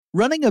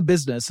Running a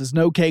business is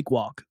no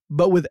cakewalk,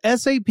 but with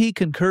SAP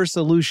Concur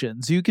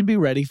Solutions, you can be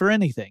ready for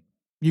anything.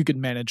 You can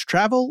manage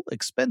travel,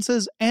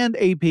 expenses, and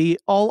AP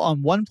all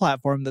on one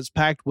platform that's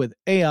packed with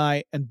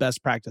AI and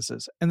best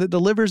practices, and that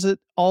delivers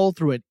it all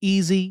through an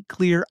easy,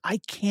 clear, I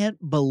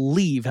can't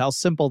believe how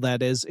simple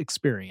that is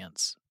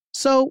experience.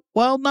 So,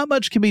 while not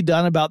much can be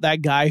done about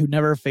that guy who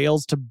never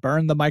fails to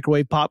burn the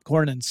microwave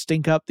popcorn and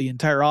stink up the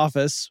entire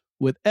office,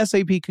 with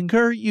SAP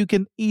Concur, you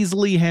can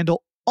easily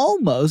handle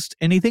almost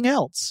anything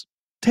else.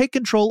 Take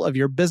control of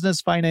your business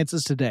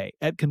finances today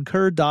at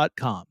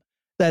Concur.com.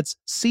 That's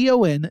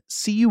CONCUR.com.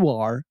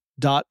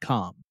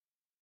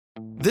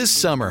 This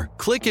summer,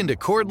 click into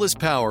cordless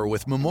power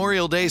with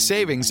Memorial Day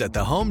savings at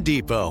the Home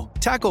Depot.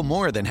 Tackle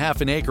more than half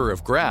an acre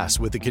of grass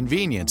with the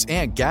convenience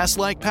and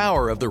gas-like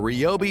power of the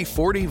Ryobi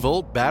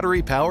 40-volt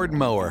battery-powered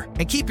mower.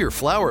 And keep your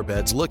flower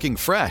beds looking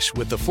fresh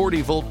with the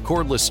 40-volt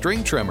cordless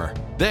string trimmer.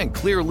 Then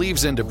clear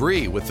leaves and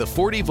debris with the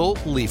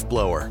 40-volt leaf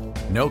blower.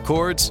 No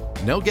cords,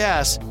 no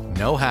gas,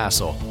 no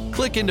hassle.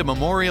 Click into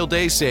Memorial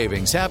Day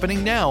savings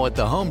happening now at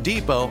the Home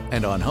Depot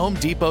and on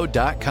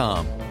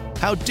HomeDepot.com.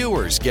 How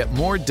doers get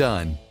more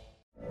done.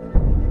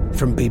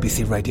 From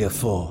BBC Radio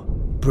 4,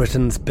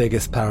 Britain's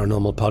biggest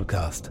paranormal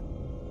podcast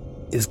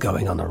is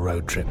going on a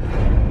road trip.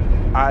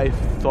 I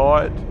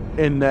thought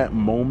in that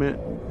moment,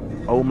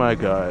 oh my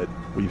God,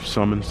 we've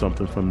summoned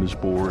something from this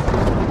board.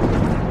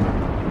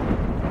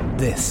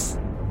 This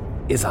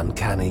is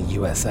Uncanny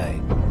USA.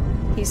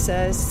 He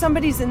says,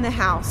 somebody's in the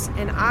house,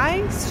 and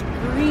I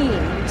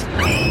screamed.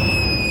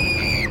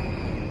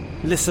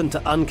 Listen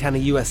to Uncanny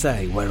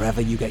USA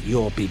wherever you get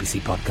your BBC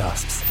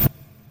podcasts,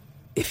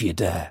 if you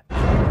dare.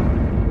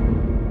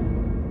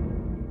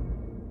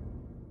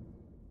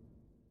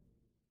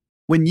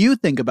 When you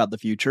think about the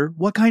future,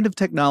 what kind of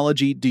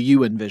technology do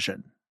you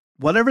envision?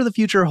 Whatever the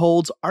future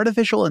holds,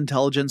 artificial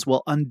intelligence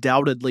will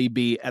undoubtedly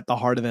be at the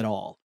heart of it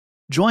all.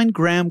 Join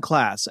Graham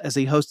Class as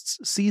he hosts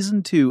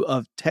Season 2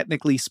 of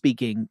Technically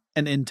Speaking,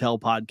 an Intel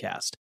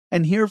podcast,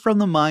 and hear from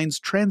the minds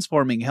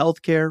transforming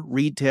healthcare,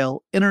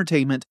 retail,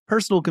 entertainment,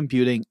 personal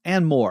computing,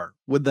 and more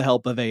with the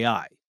help of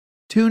AI.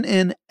 Tune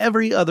in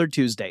every other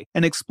Tuesday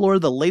and explore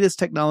the latest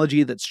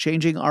technology that's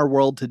changing our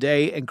world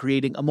today and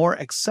creating a more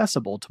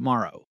accessible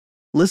tomorrow.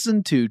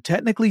 Listen to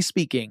Technically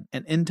Speaking,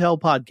 an Intel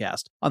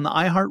podcast on the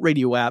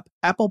iHeartRadio app,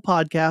 Apple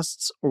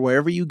Podcasts, or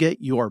wherever you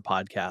get your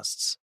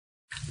podcasts.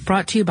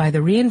 Brought to you by the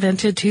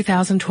reinvented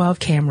 2012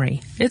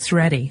 Camry. It's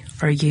ready.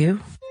 Are you?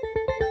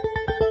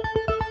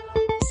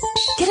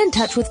 Get in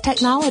touch with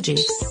technology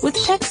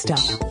with Tech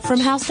Stuff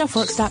from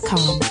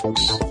HowStuffWorks.com.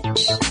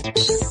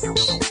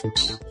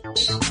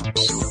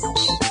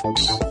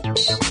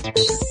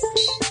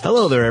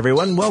 Hello there,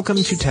 everyone. Welcome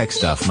to Tech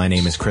Stuff. My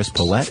name is Chris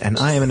Pollette, and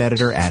I am an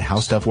editor at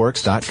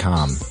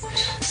HowStuffWorks.com.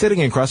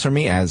 Sitting across from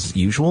me, as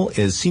usual,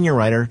 is senior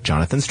writer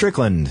Jonathan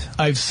Strickland.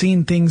 I've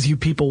seen things you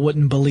people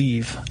wouldn't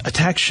believe.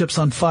 Attack ships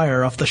on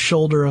fire off the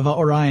shoulder of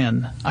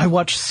Orion. I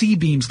watched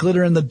C-beams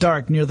glitter in the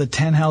dark near the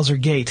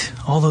Tannhauser Gate.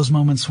 All those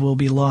moments will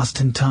be lost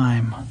in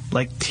time,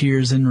 like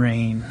tears in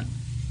rain.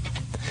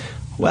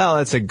 Well,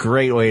 that's a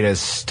great way to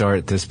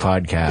start this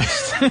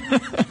podcast.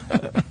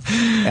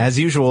 As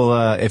usual,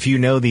 if you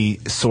know the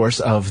source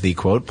of the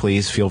quote,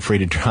 please feel free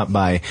to drop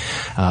by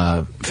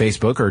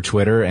Facebook or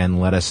Twitter and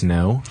let us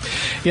know.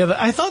 Yeah,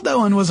 I thought that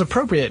one was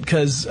appropriate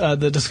because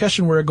the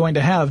discussion we're going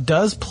to have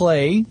does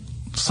play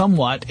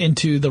somewhat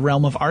into the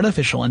realm of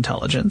artificial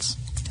intelligence.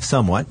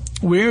 Somewhat.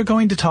 We're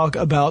going to talk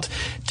about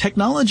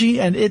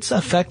technology and its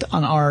effect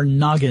on our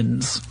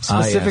noggins,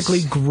 specifically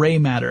yes. gray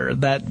matter,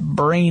 that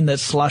brain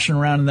that's sloshing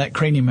around in that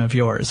cranium of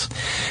yours.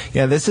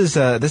 Yeah, this has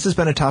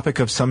been a topic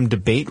of some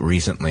debate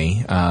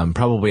recently,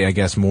 probably, I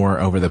guess, more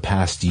over the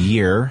past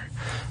year,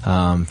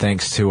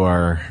 thanks to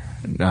our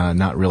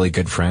not really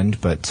good friend,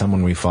 but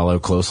someone we follow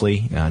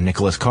closely,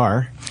 Nicholas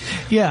Carr.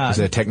 Yeah. He's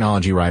a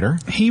technology writer.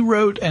 He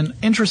wrote an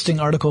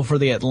interesting article for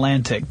The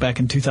Atlantic back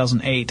in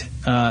 2008,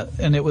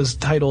 and it was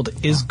titled,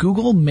 Is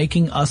Google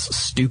Making Us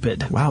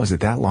Stupid? Wow, is it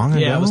that long ago?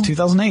 Yeah, it was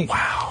 2008.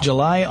 Wow.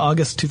 July,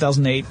 August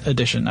 2008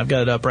 edition. I've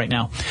got it up right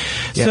now.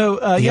 Yeah.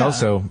 So, he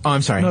also... Oh,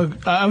 I'm sorry. No,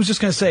 I was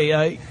just going to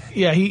say,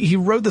 he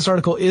wrote this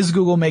article, Is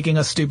Google Making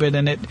Us Stupid?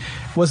 And it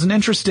was an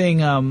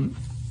interesting...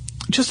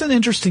 just an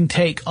interesting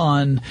take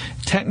on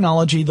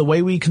technology, the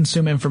way we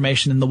consume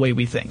information, and the way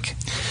we think.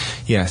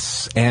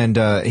 Yes, and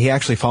he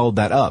actually followed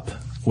that up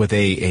with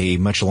a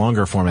much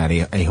longer format,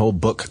 a whole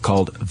book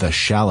called The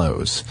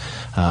Shallows,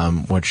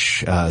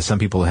 which some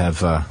people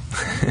have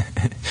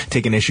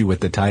taken issue with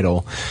the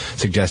title,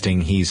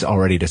 suggesting he's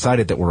already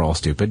decided that we're all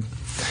stupid.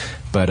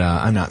 But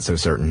I'm not so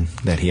certain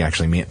that he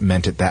actually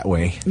meant it that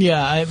way.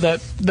 Yeah,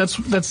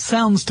 that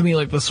sounds to me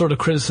like the sort of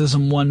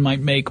criticism one might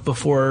make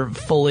before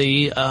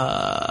fully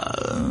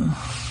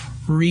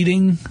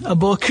reading a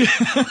book.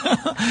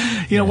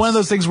 You know, one of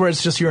those things where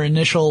it's just your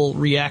initial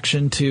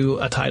reaction to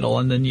a title,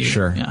 and then you.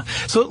 Sure. Yeah.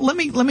 So let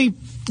me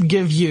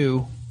give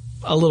you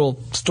a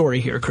little story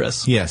here,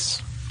 Chris.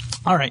 Yes.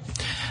 All right.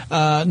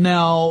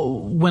 Now,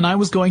 when I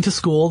was going to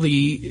school,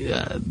 the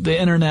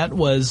internet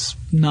was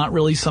not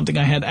really something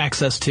I had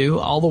access to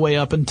all the way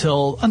up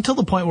until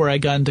the point where I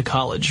got into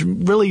college.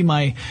 Really,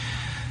 my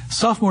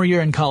sophomore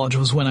year in college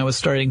was when I was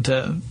starting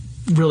to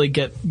really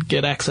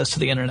get access to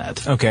the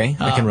internet. Okay,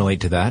 I can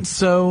relate to that.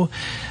 So,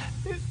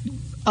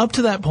 up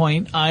to that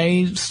point,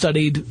 I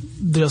studied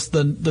just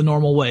the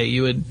normal way.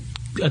 You would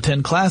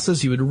attend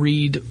classes, you would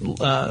read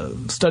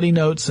study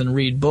notes and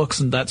read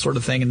books and that sort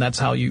of thing, and that's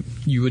how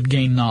you would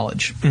gain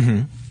knowledge.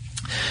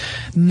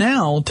 Mm-hmm.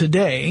 Now,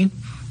 today,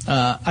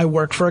 I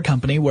work for a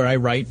company where I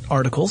write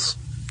articles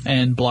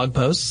and blog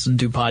posts and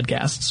do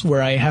podcasts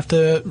where I have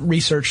to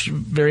research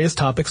various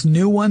topics,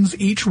 new ones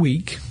each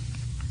week.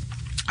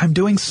 I'm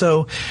doing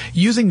so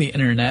using the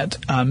internet.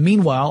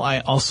 Meanwhile, I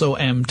also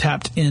am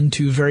tapped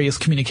into various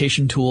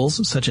communication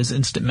tools such as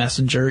instant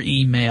messenger,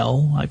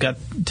 email. I've got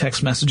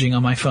text messaging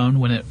on my phone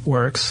when it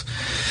works.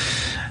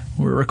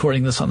 We're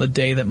recording this on the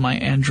day that my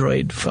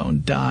Android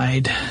phone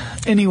died.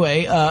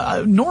 Anyway,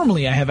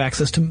 normally I have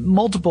access to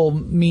multiple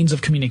means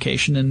of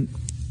communication, and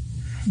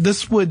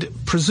this would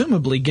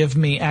presumably give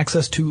me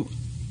access to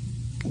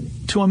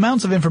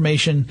amounts of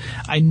information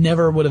I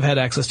never would have had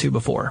access to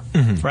before,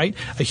 right?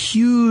 A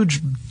huge,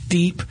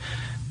 deep,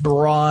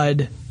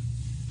 broad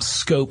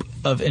scope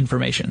of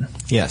information.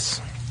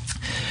 Yes.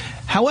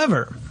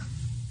 However,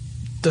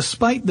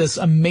 despite this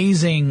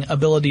amazing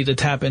ability to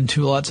tap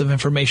into lots of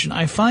information,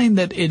 I find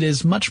that it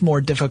is much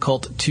more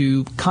difficult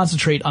to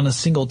concentrate on a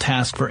single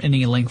task for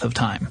any length of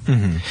time.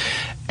 Mm-hmm.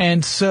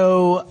 And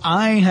so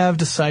I have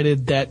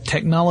decided that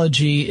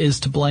technology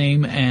is to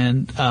blame,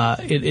 and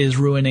it is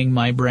ruining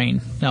my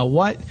brain. Now,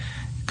 what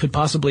could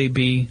possibly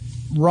be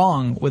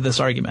wrong with this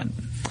argument?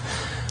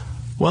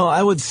 Well,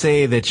 I would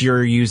say that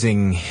you're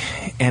using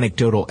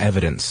anecdotal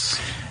evidence.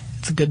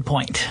 That's a good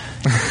point.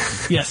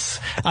 Yes.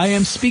 I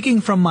am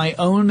speaking from my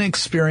own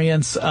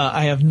experience.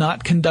 I have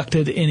not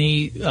conducted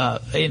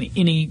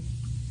any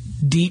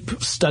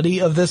deep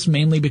study of this,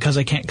 mainly because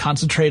I can't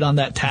concentrate on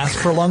that task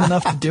for long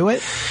enough to do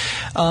it.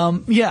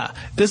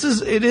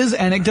 It is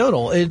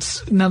anecdotal.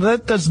 Now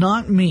that does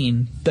not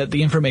mean that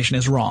the information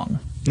is wrong.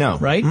 No.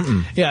 Right?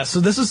 Mm-mm. Yeah. So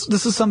this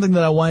is something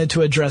that I wanted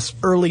to address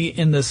early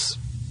in this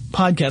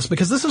podcast,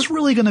 because this is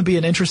really going to be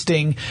an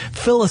interesting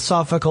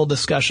philosophical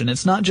discussion.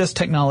 It's not just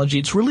technology,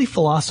 it's really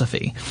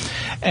philosophy.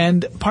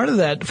 And part of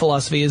that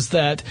philosophy is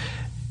that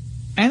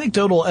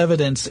anecdotal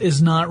evidence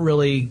is not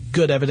really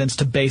good evidence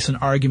to base an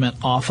argument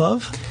off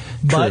of.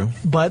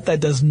 But that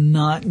does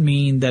not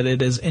mean that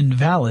it is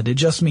invalid. It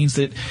just means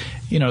that,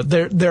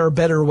 there are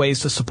better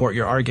ways to support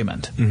your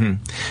argument. Mm-hmm.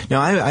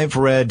 Now, I've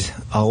read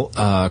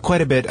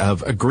quite a bit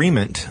of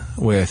agreement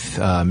with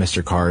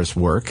Mr. Carr's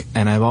work,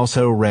 and I've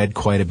also read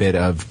quite a bit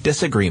of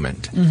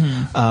disagreement.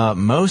 Mm-hmm.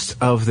 Most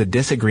of the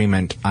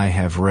disagreement I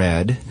have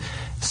read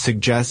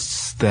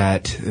suggests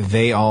that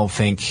they all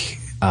think,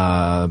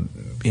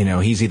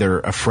 he's either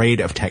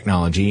afraid of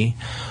technology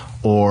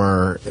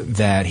or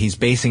that he's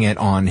basing it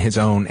on his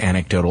own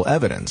anecdotal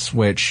evidence,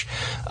 which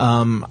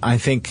I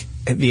think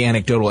the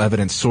anecdotal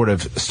evidence sort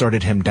of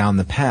started him down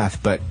the path.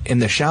 But in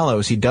The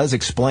Shallows, he does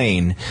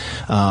explain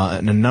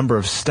a number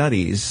of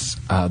studies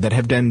that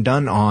have been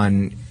done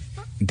on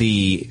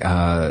the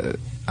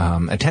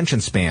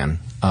attention span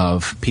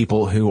of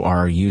people who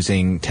are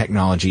using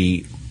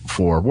technology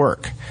for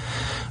work.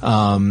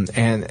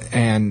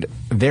 And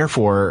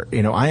therefore,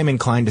 I am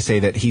inclined to say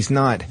that he's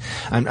not,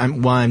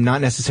 I'm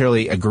not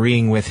necessarily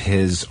agreeing with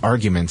his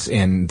arguments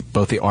in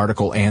both the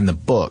article and the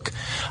book.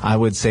 I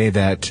would say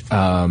that,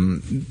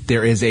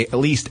 there is at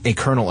least a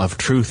kernel of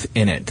truth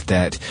in it,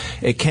 that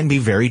it can be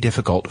very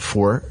difficult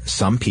for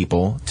some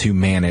people to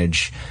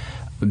manage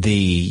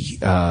the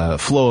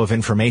flow of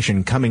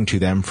information coming to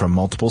them from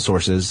multiple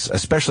sources,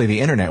 especially the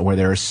internet, where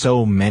there are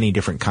so many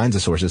different kinds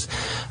of sources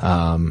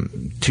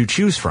to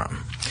choose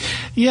from.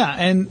 Yeah,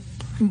 and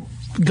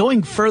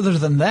going further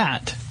than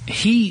that,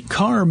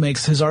 Carr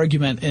makes his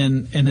argument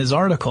in his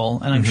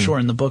article, and I'm sure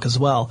in the book as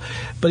well,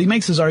 but he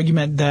makes his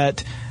argument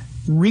that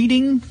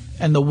reading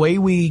and the way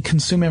we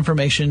consume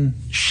information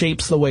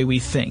shapes the way we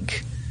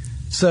think.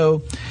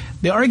 So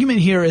the argument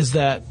here is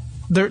that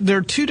there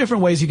are two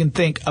different ways you can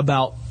think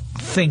about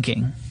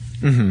thinking.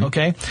 Mm-hmm.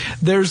 Okay?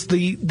 There's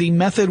the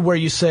method where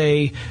you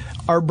say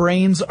our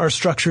brains are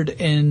structured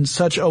in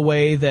such a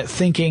way that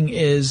thinking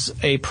is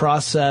a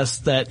process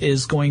that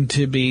is going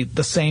to be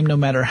the same no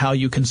matter how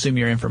you consume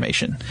your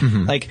information.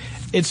 Mm-hmm. Like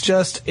it's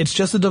just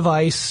a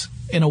device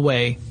in a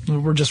way.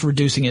 We're just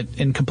reducing it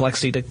in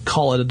complexity to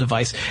call it a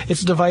device.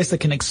 It's a device that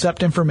can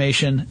accept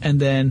information and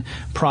then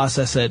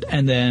process it,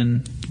 and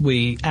then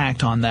we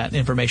act on that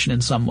information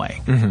in some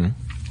way. Mm-hmm.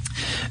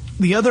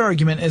 The other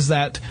argument is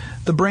that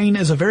the brain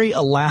is a very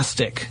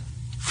elastic,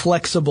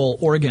 flexible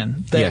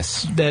organ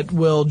that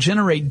will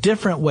generate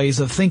different ways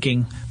of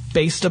thinking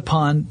based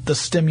upon the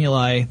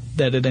stimuli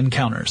that it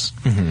encounters.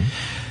 Mm-hmm.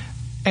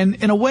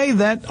 And in a way,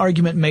 that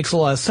argument makes a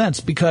lot of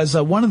sense, because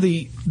one of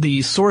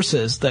the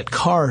sources that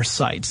Carr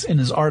cites in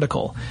his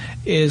article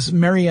is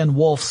Marianne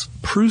Wolf's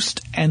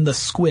Proust and the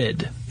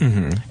Squid,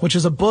 which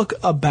is a book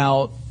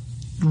about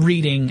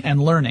reading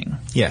and learning.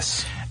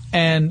 Yes.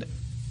 And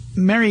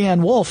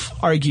Marianne Wolf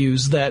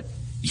argues that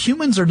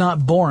humans are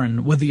not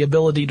born with the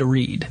ability to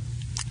read.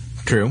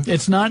 True.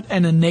 It's not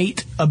an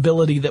innate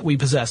ability that we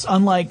possess,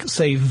 unlike,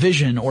 say,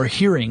 vision or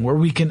hearing, where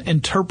we can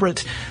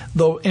interpret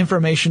the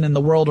information in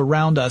the world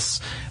around us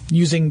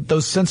using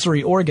those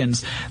sensory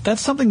organs.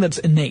 That's something that's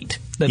innate.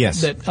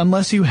 That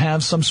unless you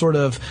have some sort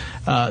of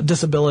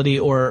disability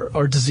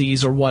or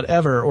disease or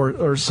whatever,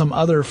 or some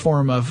other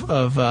form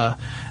of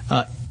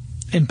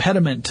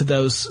impediment to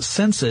those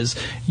senses,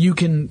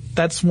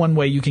 that's one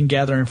way you can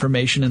gather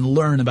information and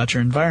learn about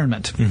your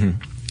environment. Mm-hmm.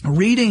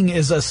 Reading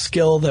is a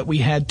skill that we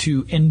had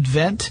to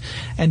invent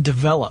and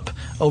develop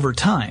over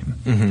time.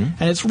 Mm-hmm.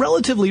 And it's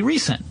relatively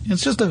recent.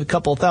 It's just a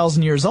couple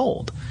thousand years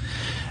old.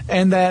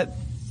 And that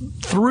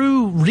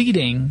through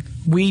reading,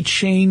 we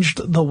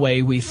changed the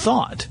way we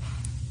thought.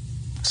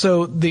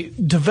 So the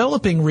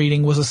developing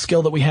reading was a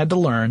skill that we had to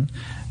learn.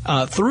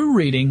 Through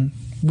reading,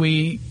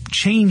 we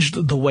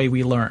changed the way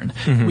we learn.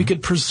 Mm-hmm. We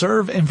could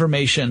preserve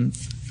information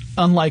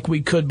unlike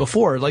we could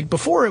before. Like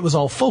before, it was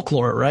all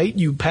folklore, right?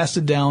 You passed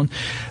it down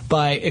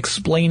by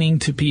explaining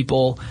to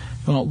people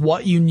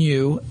what you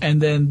knew, and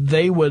then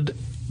they would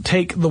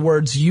take the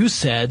words you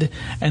said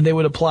and they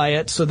would apply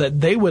it so that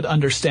they would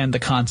understand the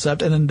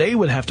concept, and then they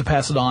would have to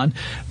pass it on.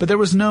 But there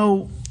was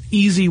no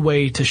easy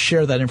way to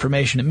share that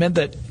information. It meant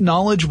that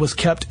knowledge was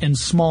kept in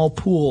small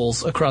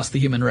pools across the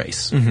human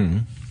race. Mm-hmm.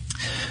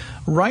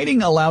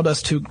 Writing allowed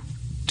us to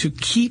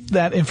keep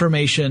that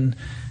information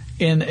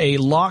in a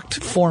locked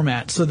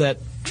format so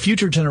that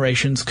future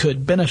generations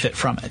could benefit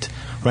from it.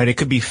 Right. It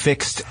could be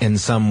fixed in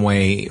some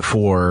way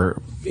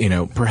for,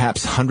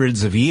 perhaps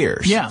hundreds of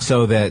years. Yeah.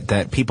 So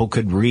that people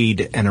could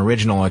read an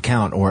original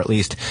account, or at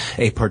least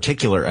a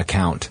particular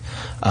account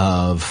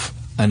of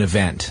an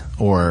event,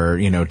 or,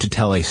 to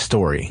tell a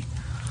story.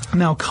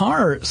 Now,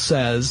 Carr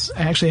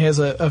actually has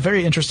a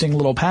very interesting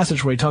little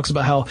passage where he talks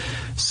about how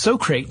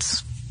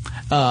Socrates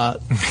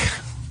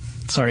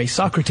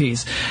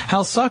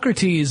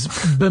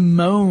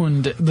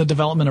bemoaned the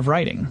development of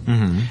writing,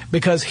 mm-hmm.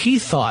 because he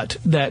thought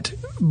that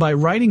by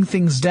writing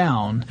things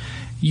down,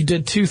 you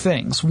did two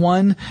things.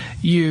 One,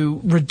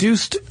 you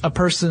reduced a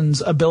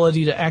person's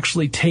ability to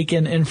actually take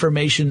in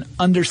information,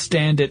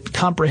 understand it,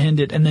 comprehend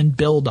it, and then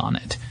build on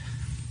it.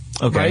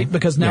 Okay. Right?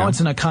 Because now it's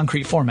in a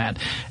concrete format.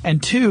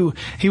 And two,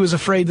 he was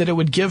afraid that it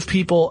would give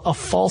people a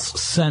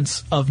false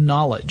sense of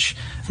knowledge.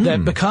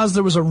 That because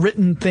there was a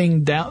written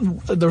thing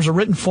down, there was a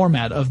written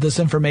format of this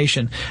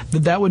information,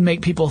 that would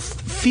make people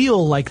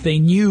feel like they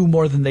knew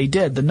more than they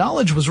did. The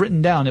knowledge was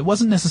written down. It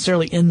wasn't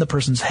necessarily in the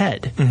person's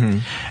head. Mm-hmm.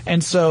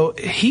 And so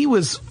he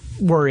was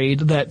worried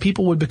that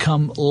people would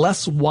become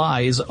less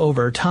wise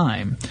over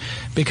time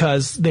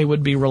because they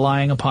would be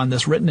relying upon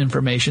this written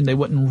information. They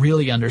wouldn't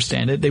really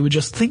understand it. They would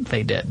just think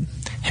they did.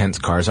 Hence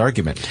Carr's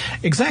argument.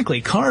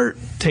 Exactly. Carr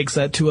takes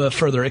that to a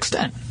further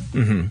extent.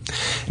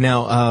 Mm-hmm.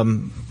 Now,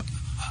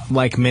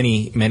 like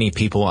many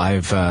people,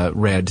 I've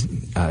read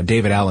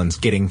David Allen's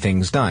Getting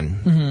Things Done,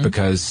 mm-hmm.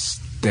 because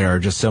there are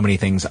just so many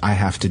things I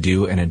have to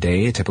do in a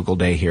day, a typical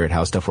day here at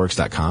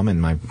HowStuffWorks.com,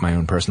 and my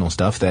own personal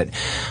stuff, that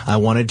I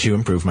wanted to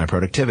improve my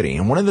productivity.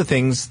 And one of the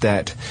things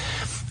that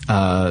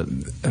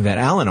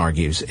Allen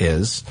argues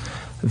is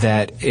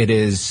that it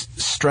is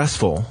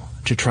stressful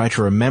to try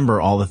to remember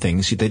all the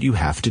things that you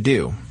have to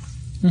do.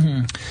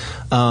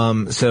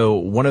 Mm-hmm. So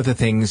one of the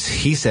things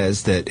he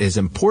says that is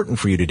important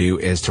for you to do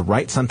is to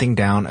write something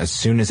down as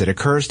soon as it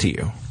occurs to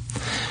you.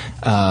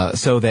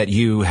 So that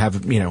you have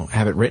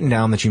it written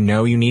down, that you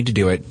need to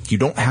do it. You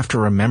don't have to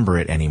remember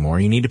it anymore.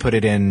 You need to put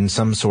it in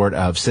some sort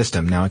of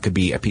system. Now, it could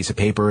be a piece of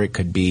paper. It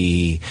could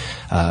be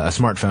a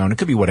smartphone. It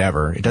could be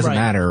whatever. It doesn't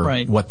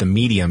matter what the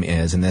medium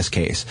is in this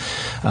case.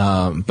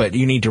 But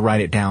you need to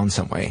write it down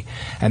some way.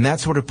 And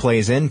that sort of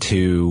plays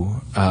into,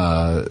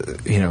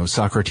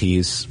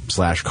 Socrates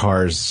 /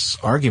 Carr's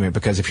argument,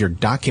 because if you're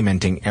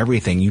documenting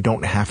everything, you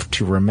don't have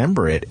to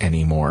remember it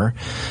anymore.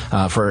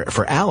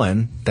 For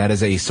Allen, that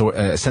is a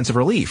sense of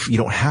relief. You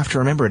don't have to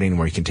remember it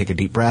anymore. You can take a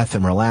deep breath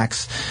and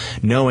relax,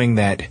 knowing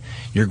that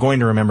you're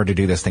going to remember to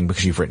do this thing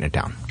because you've written it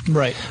down.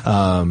 Right.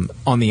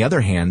 On the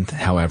other hand,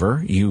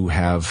 however, you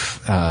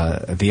have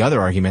the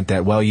other argument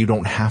that, you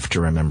don't have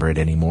to remember it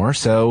anymore,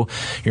 so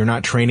you're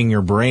not training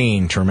your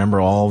brain to remember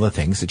all the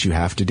things that you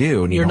have to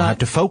do, and you don't have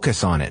to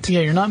focus on it. Yeah,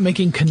 you're not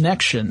making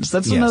connections.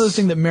 That's another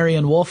thing that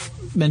Marianne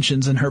Wolf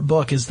mentions in her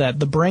book, is that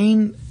the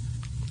brain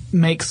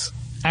makes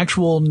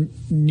actual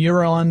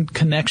neuron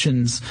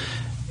connections,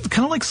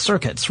 kind of like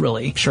circuits,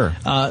 really. Sure.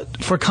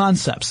 For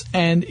concepts.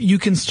 And you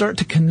can start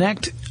to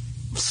connect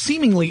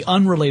seemingly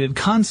unrelated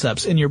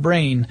concepts in your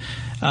brain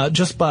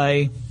just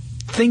by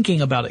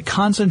thinking about it,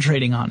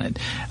 concentrating on it.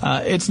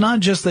 It's not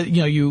just that,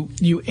 you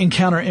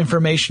encounter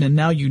information and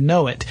now you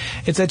know it.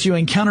 It's that you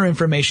encounter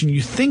information,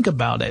 you think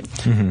about it,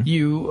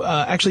 you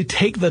actually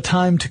take the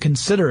time to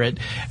consider it,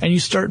 and you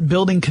start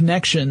building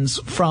connections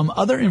from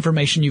other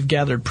information you've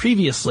gathered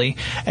previously,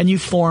 and you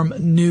form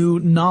new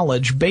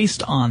knowledge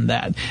based on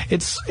that.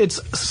 It's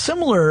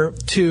similar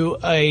to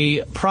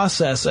a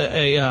process,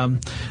 a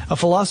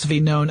philosophy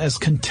known as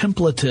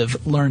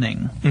contemplative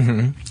learning.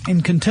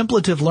 In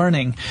contemplative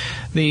learning,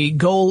 the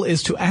goal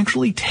is to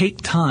actually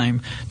take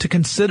time to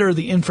consider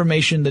the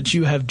information that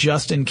you have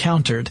just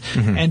encountered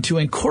and to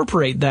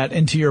incorporate that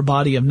into your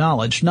body of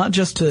knowledge, not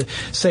just to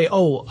say,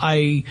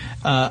 I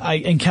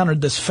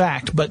encountered this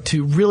fact, but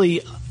to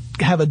really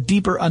have a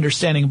deeper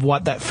understanding of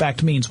what that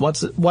fact means,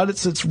 what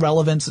is its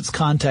relevance, its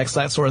context,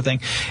 that sort of thing.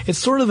 It's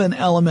sort of an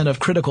element of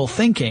critical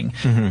thinking,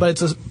 but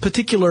it's a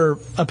particular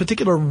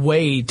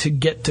way to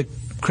get to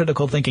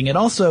critical thinking. It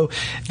also,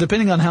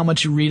 depending on how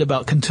much you read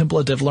about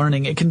contemplative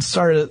learning, it can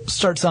start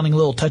sounding a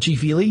little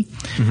touchy-feely.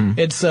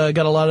 It's got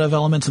a lot of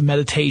elements of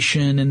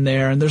meditation in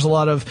there, and there's a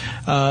lot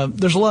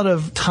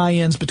of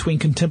tie-ins between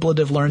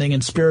contemplative learning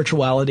and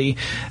spirituality,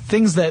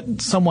 things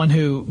that someone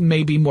who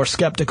may be more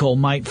skeptical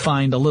might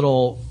find a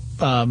little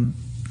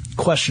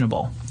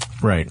questionable.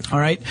 Right. All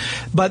right.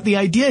 But the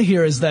idea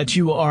here is that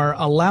you are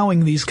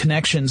allowing these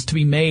connections to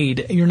be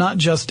made. You're not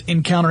just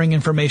encountering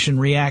information,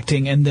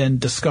 reacting, and then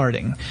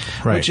discarding.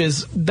 Right. Which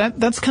is,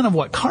 that's kind of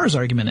what Carr's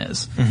argument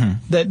is.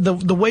 That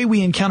the way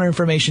we encounter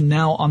information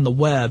now on the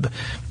web,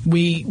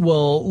 we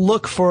will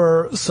look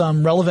for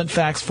some relevant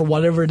facts for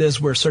whatever it is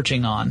we're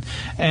searching on.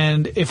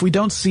 And if we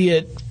don't see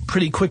it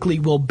pretty quickly,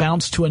 we'll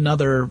bounce to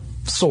another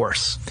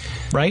source,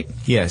 right?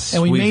 Yes.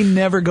 And we may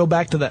never go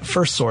back to that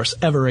first source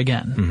ever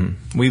again.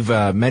 We've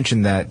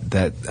mentioned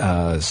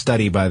that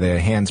study by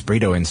the Hans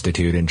Brito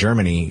Institute in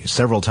Germany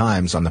several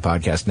times on the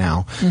podcast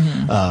now,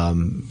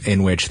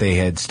 in which they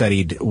had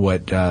studied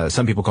what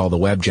some people call the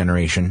web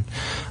generation.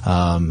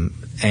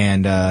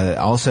 And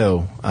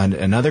also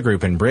another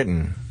group in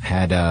Britain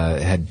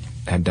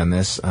had done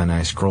this, and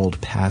I scrolled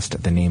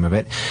past the name of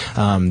it.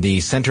 The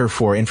Center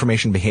for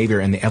Information Behavior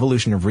and the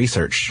Evolution of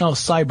Research. Oh,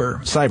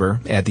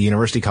 CYBER at the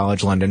University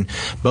College London.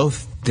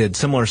 Both did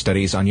similar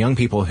studies on young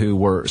people who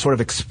were sort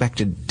of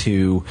expected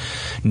to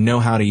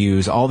know how to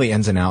use all the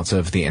ins and outs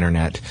of the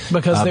internet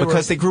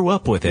because they grew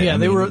up with it. Yeah,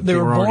 they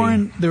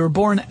were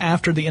born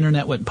after the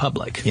internet went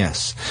public.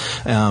 Yes,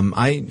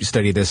 I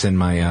studied this in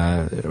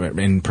my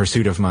in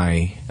pursuit of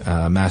my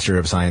Master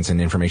of Science in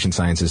Information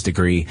Sciences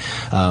degree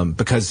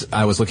because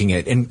I was looking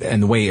at in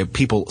the way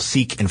people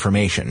seek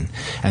information,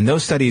 and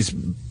those studies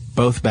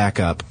both back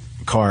up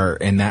Carr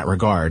in that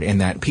regard, in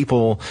that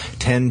people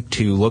tend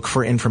to look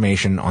for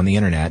information on the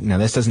internet. Now,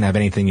 this doesn't have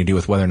anything to do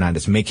with whether or not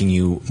it's making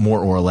you more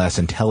or less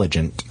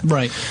intelligent.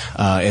 Right.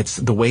 It's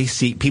the way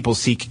people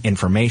seek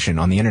information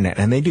on the internet,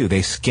 and they do.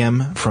 They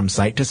skim from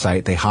site to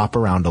site. They hop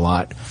around a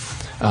lot.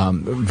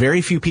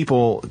 Very few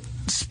people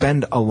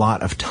spend a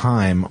lot of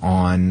time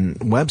on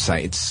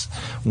websites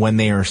when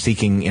they are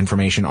seeking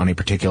information on a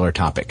particular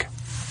topic.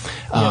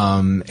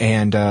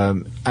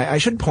 I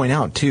should point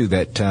out, too,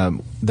 that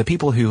the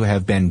people who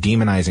have been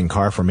demonizing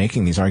Carr for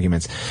making these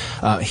arguments,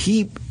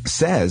 he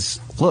says,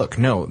 look,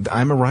 no,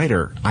 I'm a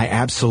writer. I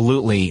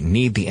absolutely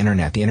need the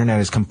internet. The internet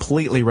has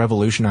completely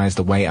revolutionized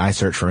the way I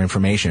search for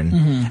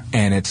information,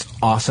 and it's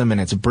awesome and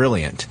it's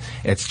brilliant.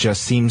 It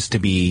just seems to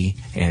be,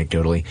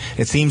 anecdotally,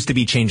 it seems to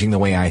be changing the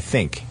way I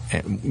think,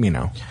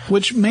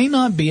 Which may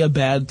not be a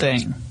bad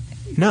thing.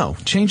 No.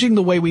 Changing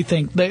the way we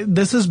think.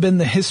 This has been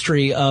the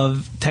history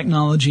of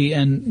technology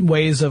and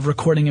ways of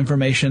recording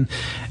information.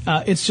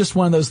 It's just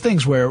one of those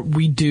things where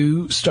we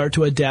do start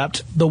to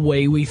adapt the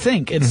way we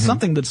think. It's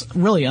something that's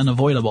really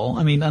unavoidable.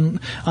 I mean,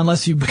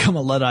 unless you become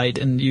a Luddite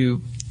and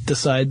you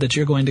decide that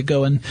you're going to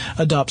go and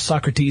adopt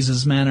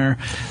Socrates' manner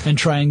and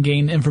try and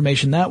gain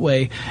information that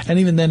way. And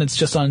even then, it's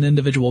just on an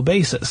individual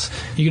basis.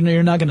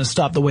 You're not going to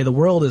stop the way the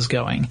world is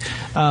going.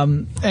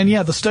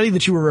 The study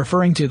that you were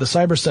referring to, the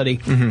CYBER study,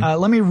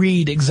 let me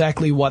read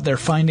exactly what their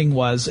finding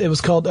was. It was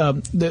called,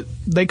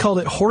 they called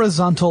it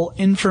horizontal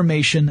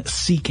information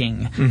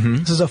seeking.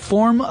 This is a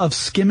form of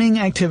skimming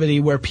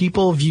activity where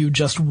people view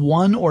just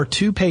 1 or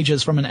 2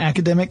 pages from an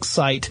academic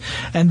site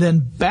and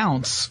then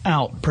bounce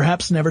out,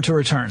 perhaps never to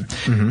return.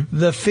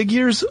 The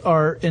figures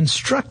are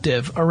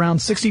instructive. Around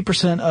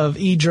 60% of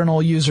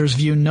eJournal users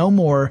view no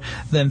more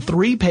than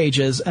 3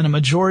 pages, and a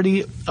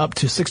majority, up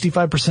to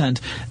 65%,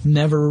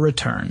 never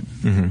return.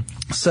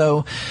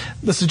 So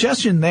the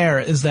suggestion there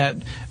is that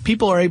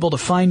people are able to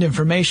find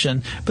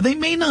information, but they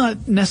may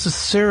not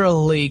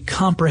necessarily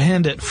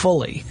comprehend it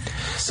fully.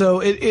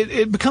 So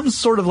it becomes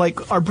sort of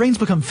like our brains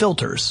become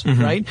filters,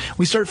 right?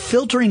 We start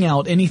filtering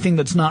out anything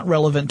that's not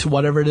relevant to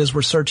whatever it is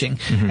we're searching,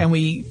 and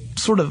we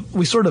sort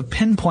of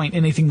pinpoint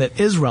anything anything that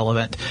is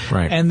relevant.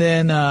 Right. And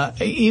then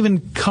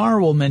even Carr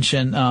will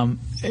mention,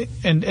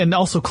 and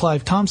also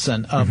Clive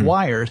Thompson of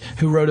Wired,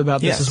 who wrote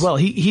about this as well.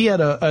 He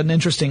had an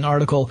interesting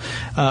article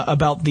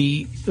about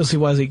let's see,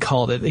 what he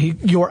called it?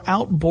 Your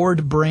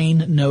Outboard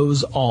Brain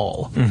Knows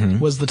All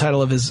was the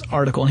title of his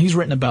article, and he's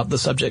written about the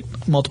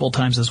subject multiple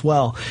times as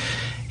well.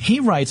 He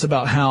writes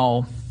about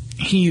how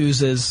he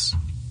uses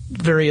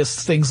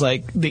various things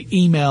like the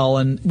email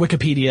and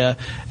Wikipedia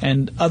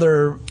and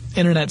other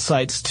internet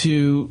sites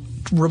to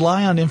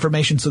rely on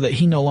information so that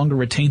he no longer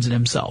retains it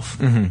himself.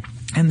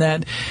 And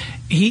that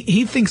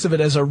he thinks of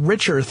it as a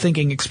richer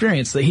thinking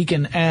experience, that he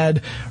can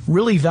add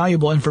really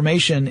valuable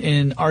information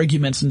in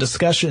arguments and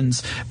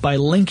discussions by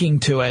linking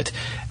to it.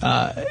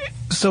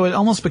 So it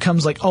almost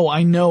becomes like, oh,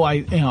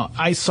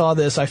 I saw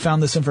this, I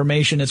found this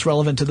information, it's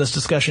relevant to this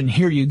discussion,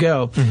 here you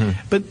go.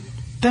 But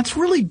that's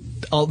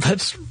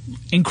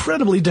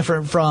incredibly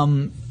different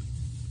from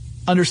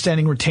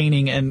understanding,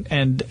 retaining,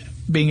 and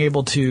being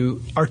able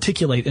to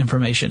articulate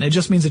information. It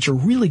just means that you're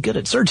really good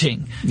at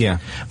searching. Yeah.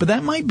 But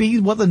that might be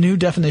what the new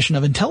definition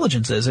of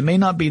intelligence is. It may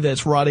not be that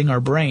it's rotting our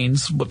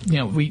brains.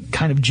 We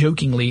kind of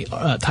jokingly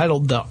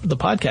titled the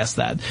podcast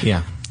that.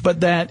 Yeah.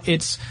 But that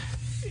it's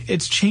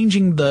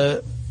changing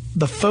the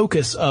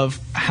focus of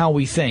how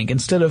we think.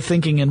 Instead of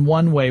thinking in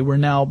one way, we're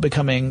now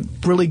becoming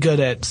really good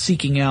at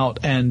seeking out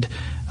and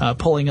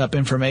pulling up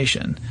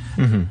information.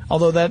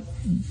 Although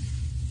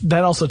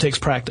that also takes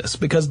practice,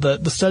 because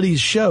the studies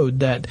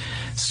showed that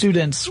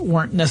students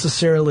weren't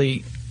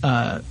necessarily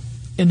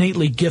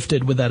innately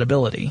gifted with that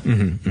ability.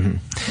 Now,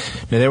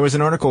 there was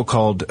an article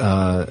called,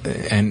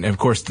 and of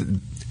course,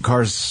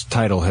 Carr's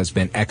title has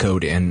been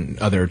echoed in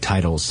other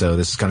titles, so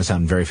this is going to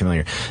sound very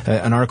familiar.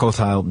 An article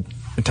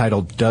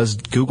titled "Does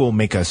Google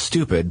Make Us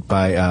Stupid?"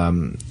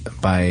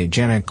 by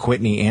Jana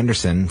Whitney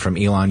Anderson from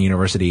Elon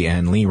University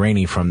and Lee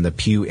Rainey from the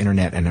Pew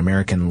Internet and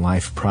American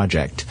Life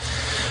Project.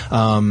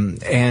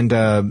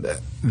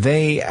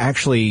 They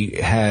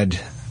actually had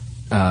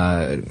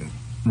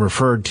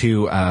referred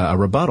to a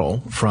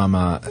rebuttal from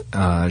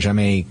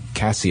Jaime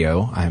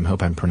Cascio, I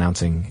hope I'm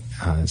pronouncing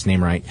his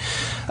name right,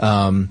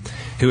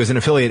 who is an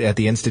affiliate at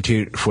the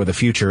Institute for the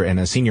Future and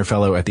a senior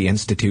fellow at the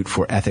Institute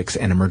for Ethics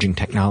and Emerging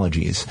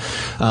Technologies.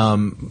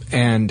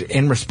 And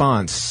in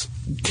response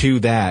to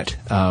that,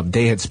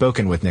 they had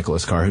spoken with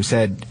Nicholas Carr, who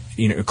said,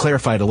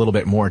 clarified a little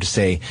bit more to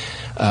say,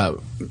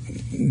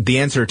 the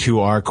answer to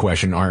our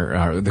question,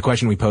 the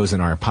question we pose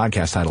in our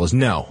podcast title is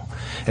no.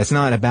 It's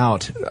not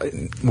about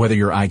whether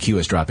your IQ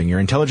is dropping. Your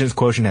intelligence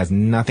quotient has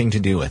nothing to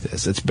do with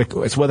this.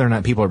 It's whether or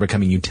not people are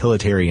becoming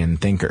utilitarian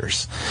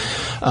thinkers.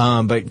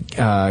 But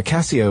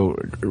Cascio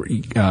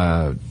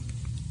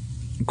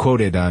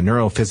quoted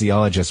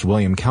neurophysiologist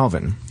William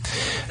Calvin,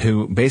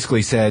 who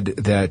basically said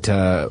that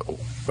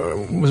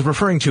was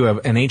referring to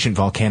an ancient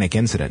volcanic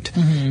incident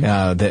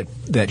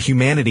that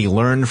humanity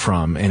learned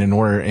from in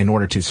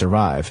order to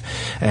survive.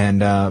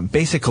 And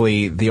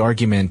basically, the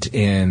argument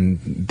in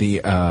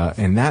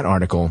that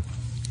article,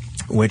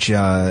 which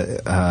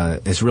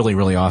is really,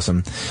 really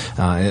awesome,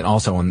 and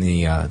also on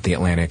the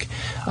Atlantic,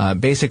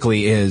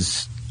 basically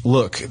is,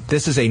 look,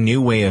 this is a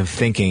new way of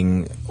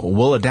thinking.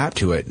 We'll adapt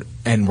to it,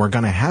 and we're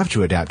going to have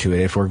to adapt to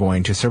it if we're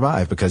going to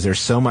survive, because there's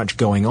so much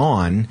going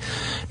on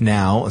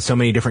now, so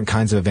many different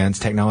kinds of events.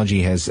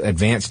 Technology has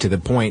advanced to the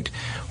point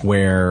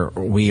where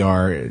we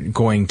are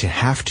going to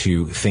have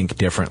to think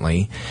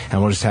differently, and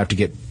we'll just have to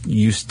get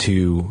used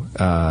to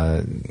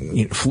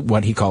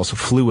what he calls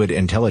fluid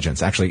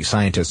intelligence. Actually,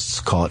 scientists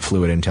call it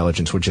fluid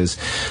intelligence, which is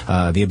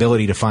the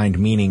ability to find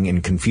meaning in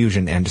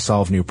confusion and to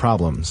solve new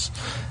problems,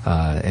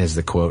 is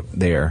the quote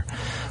there.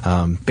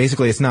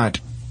 Basically, it's not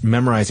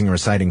memorizing and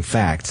reciting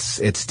facts.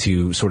 It's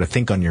to sort of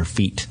think on your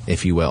feet,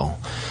 if you will.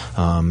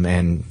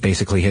 And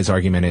basically his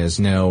argument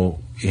is, no,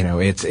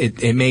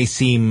 it may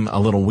seem a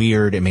little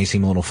weird, it may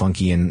seem a little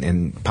funky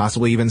and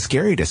possibly even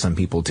scary to some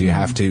people to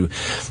have to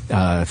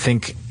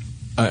think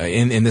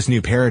in this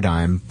new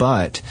paradigm,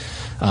 but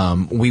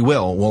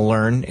we'll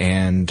learn,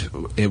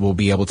 and it will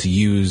be able to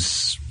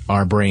use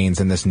our brains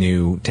in this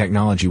new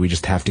technology. We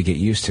just have to get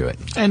used to it.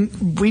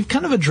 And we've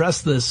kind of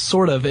addressed this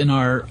sort of in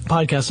our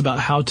podcast about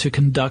how to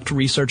conduct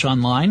research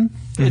online.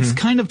 It's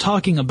kind of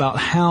talking about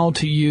how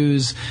to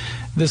use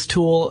this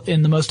tool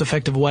in the most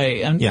effective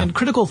way. And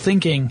critical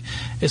thinking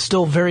is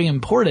still very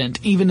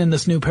important, even in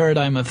this new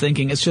paradigm of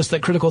thinking. It's just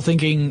that critical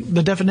thinking,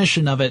 the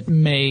definition of it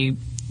may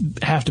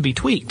have to be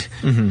tweaked.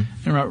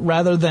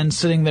 Rather than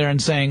sitting there and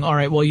saying, all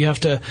right, well, you have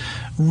to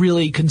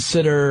really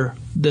consider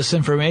this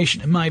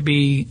information. It might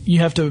be you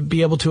have to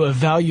be able to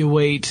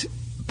evaluate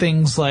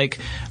things like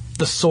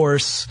the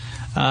source,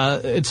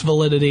 its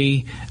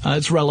validity,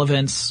 its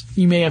relevance.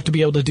 You may have to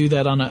be able to do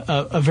that on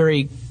a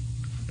very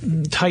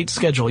tight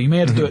schedule. You may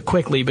have to do it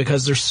quickly,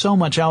 because there's so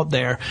much out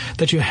there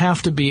that you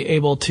have to be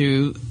able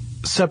to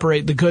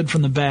separate the good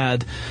from the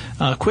bad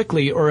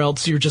quickly, or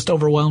else you're just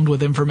overwhelmed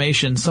with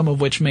information, some of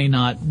which may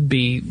not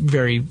be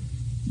very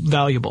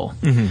valuable.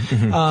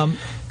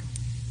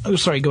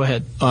 Sorry, go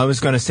ahead. I was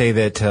going to say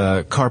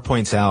that Carr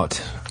points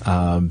out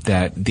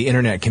that the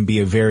internet can be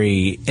a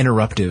very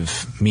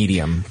interruptive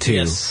medium too.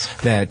 Yes.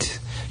 That,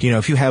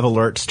 if you have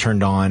alerts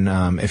turned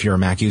on, if you're a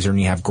Mac user and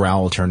you have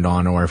Growl turned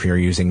on, or if you're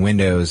using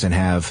Windows and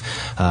have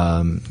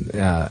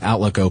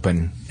Outlook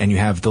open and you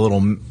have the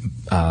little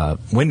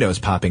windows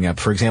popping up,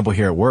 for example,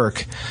 here at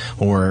work,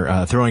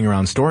 or throwing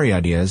around story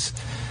ideas,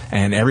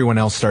 and everyone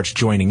else starts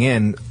joining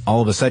in,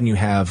 all of a sudden you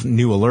have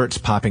new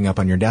alerts popping up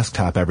on your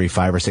desktop every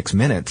 5 or 6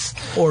 minutes,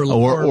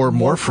 or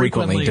more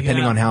frequently,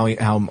 depending on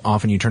how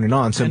often you turn it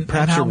on. So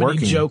perhaps you're working.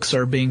 How many jokes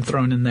are being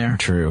thrown in there?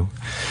 True.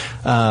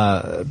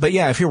 But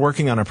yeah, if you're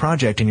working on a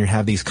project and you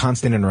have these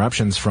constant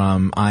interruptions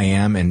from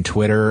IM and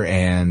Twitter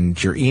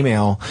and your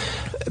email,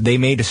 they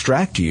may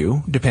distract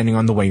you, depending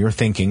on the way you're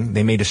thinking.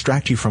 They may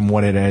distract you from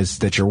what it is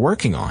that you're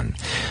working on,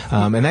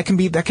 and that can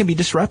be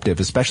disruptive,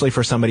 especially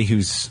for somebody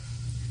who's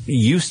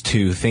used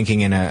to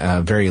thinking in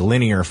a very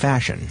linear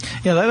fashion.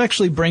 Yeah, that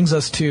actually brings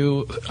us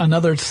to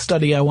another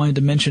study I wanted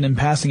to mention in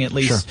passing, at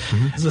least. Sure.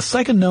 Mm-hmm. The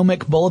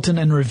Psychonomic Bulletin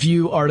and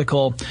Review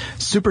article,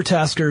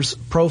 Supertaskers,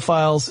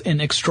 Profiles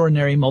in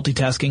Extraordinary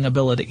Multitasking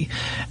Ability.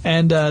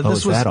 And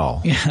this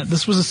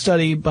was a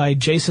study by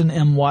Jason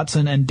M.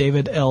 Watson and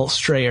David L.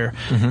 Strayer.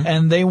 Mm-hmm.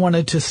 And they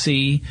wanted to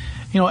see,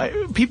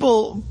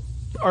 people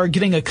are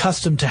getting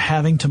accustomed to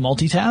having to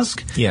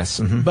multitask. Yes.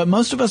 Mm-hmm. But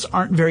most of us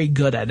aren't very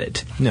good at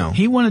it. No.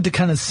 He wanted to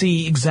kind of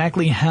see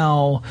exactly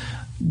how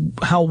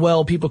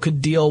well people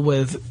could deal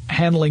with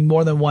handling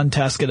more than one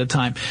task at a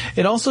time.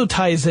 It also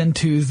ties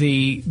into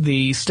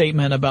the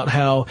statement about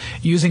how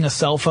using a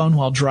cell phone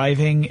while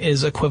driving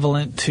is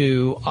equivalent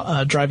to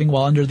driving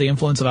while under the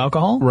influence of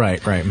alcohol. Right.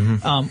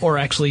 Mm-hmm. Or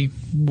actually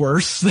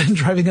worse than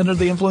driving under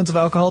the influence of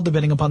alcohol,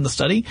 depending upon the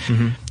study.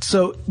 Mm-hmm.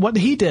 So what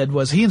he did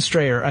was, he and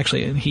Strayer,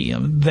 actually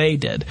they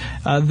did,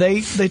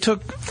 they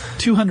took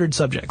 200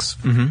 subjects.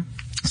 Mm-hmm.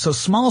 So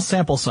small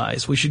sample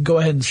size. We should go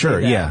ahead and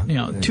say that.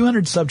 Yeah.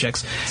 200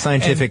 subjects.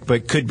 Scientific,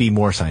 but could be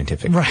more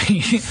scientific.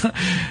 Right.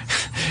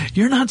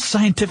 You're not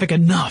scientific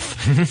enough.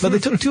 But they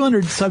took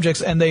 200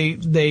 subjects and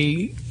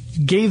they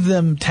gave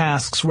them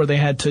tasks where they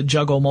had to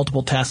juggle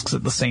multiple tasks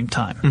at the same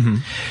time.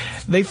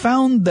 Mm-hmm. They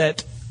found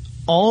that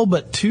all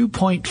but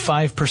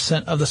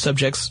 2.5% of the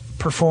subjects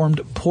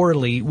performed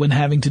poorly when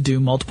having to do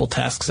multiple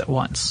tasks at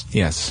once.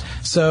 Yes.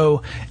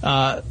 So,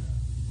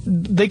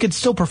 they could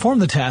still perform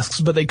the tasks,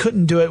 but they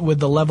couldn't do it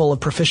with the level of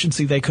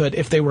proficiency they could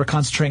if they were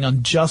concentrating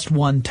on just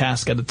one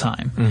task at a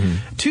time.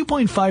 Mm-hmm.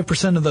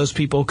 2.5% of those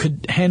people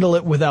could handle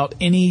it without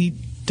any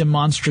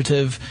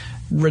demonstrative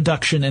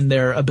reduction in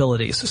their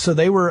abilities. So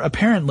they were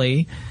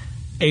apparently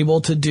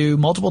able to do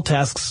multiple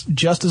tasks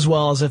just as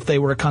well as if they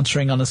were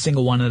concentrating on a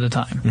single one at a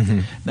time.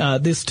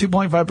 Mm-hmm. This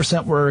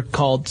 2.5% were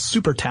called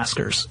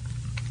supertaskers.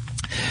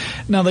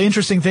 Now, the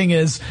interesting thing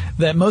is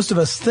that most of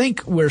us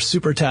think we're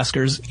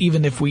supertaskers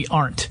even if we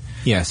aren't.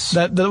 Yes.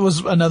 That was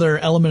another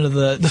element of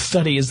the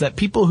study, is that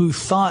people who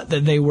thought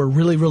that they were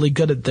really, really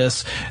good at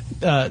this,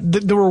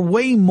 there were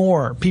way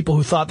more people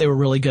who thought they were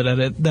really good at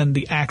it than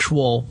the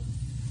actual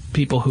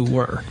people who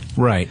were.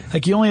 Right.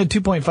 Like, you only had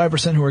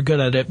 2.5% who were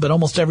good at it, but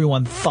almost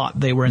everyone thought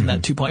they were in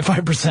that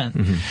 2.5%.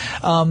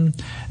 Mm-hmm.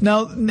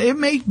 Now, it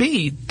may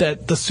be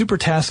that the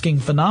supertasking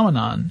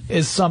phenomenon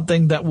is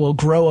something that will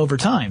grow over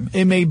time.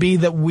 It may be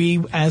that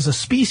we as a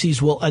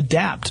species will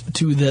adapt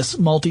to this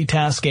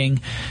multitasking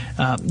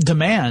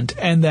demand,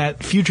 and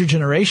that future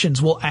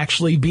generations will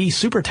actually be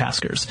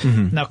supertaskers.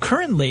 Mm-hmm. Now,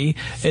 currently,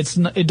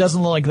 it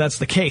doesn't look like that's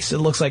the case. It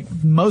looks like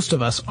most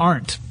of us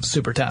aren't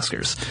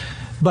supertaskers.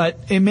 But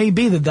it may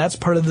be that that's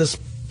part of this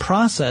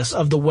process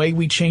of the way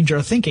we change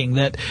our thinking,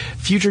 that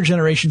future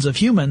generations of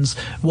humans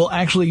will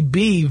actually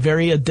be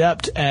very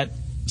adept at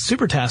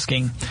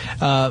supertasking.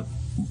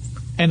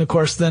 And of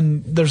course,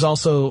 then there's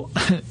also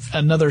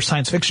another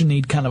science fiction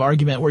need kind of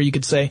argument where you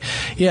could say,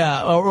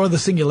 or the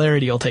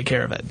singularity will take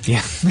care of it.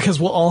 Yeah. Because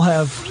we'll all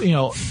have,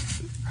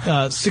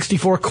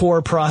 64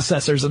 core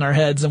processors in our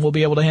heads, and we'll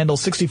be able to handle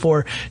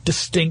 64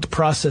 distinct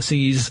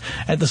processes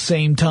at the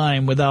same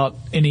time without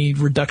any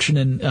reduction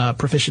in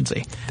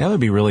proficiency. That would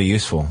be really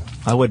useful.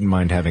 I wouldn't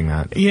mind having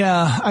that.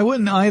 Yeah, I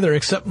wouldn't either,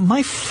 except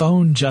my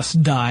phone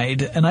just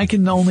died, and I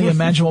can only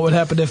imagine what would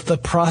happen if the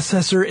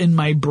processor in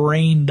my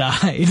brain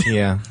died.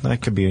 Yeah,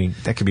 that could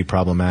be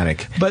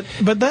problematic. But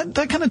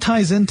that kind of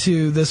ties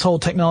into this whole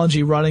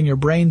technology rotting your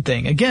brain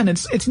thing. Again,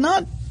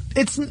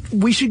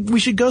 we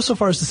should go so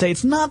far as to say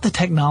it's not the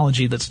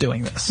technology that's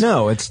doing this.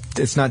 No,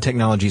 it's not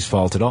technology's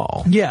fault at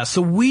all. Yeah,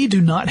 so we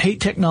do not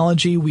hate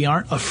technology. We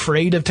aren't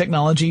afraid of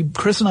technology.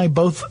 Chris and I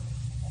both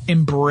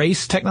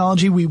embrace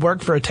technology. We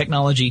work for a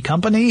technology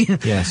company.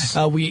 Yes.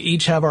 We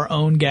each have our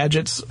own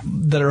gadgets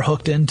that are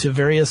hooked into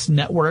various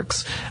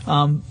networks.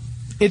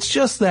 It's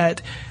just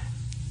that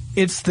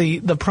it's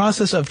the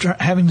process of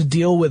having to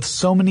deal with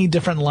so many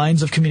different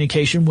lines of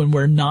communication when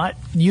we're not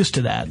used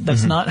to that.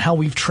 That's not how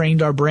we've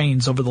trained our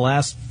brains over the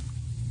last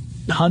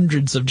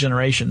hundreds of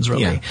generations,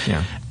 really.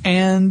 Yeah.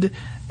 And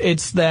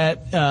it's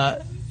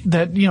that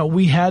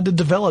we had to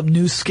develop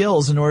new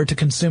skills in order to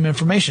consume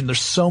information.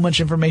 There's so much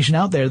information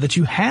out there that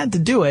you had to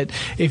do it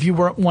if you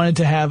wanted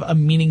to have a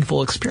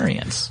meaningful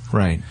experience.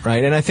 Right.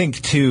 And I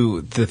think,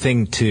 too, the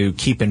thing to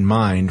keep in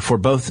mind for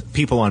both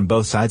people on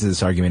both sides of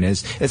this argument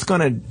is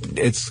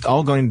it's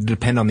all going to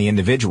depend on the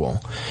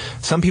individual.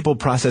 Some people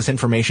process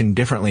information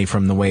differently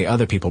from the way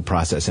other people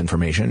process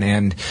information.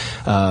 And,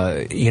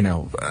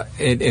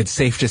 it's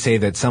safe to say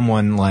that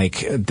someone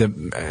like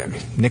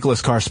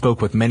Nicholas Carr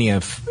spoke with many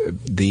of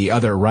the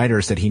other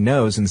writers that he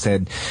knows and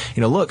said,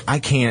 look,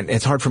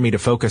 it's hard for me to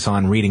focus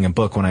on reading a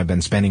book when I've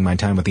been spending my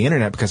time with the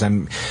internet because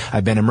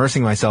I've been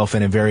immersing myself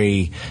in a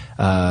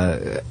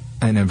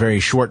very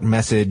short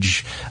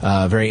message,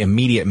 very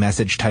immediate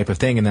message type of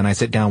thing. And then I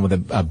sit down with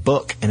a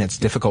book and it's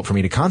difficult for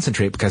me to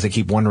concentrate because I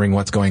keep wondering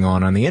what's going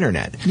on the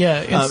internet.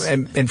 Yeah.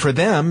 And for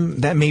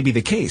them, that may be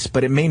the case,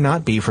 but it may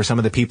not be for some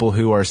of the people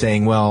who are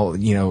saying, well,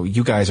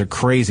 you guys are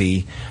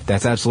crazy.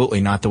 That's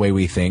absolutely not the way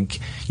we think.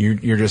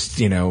 You're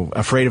just,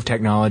 afraid of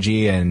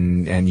technology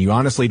and you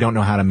honestly don't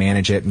know how to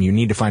manage it. And you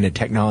need to find a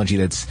technology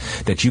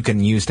that you can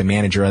use to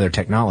manage your other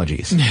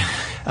technologies.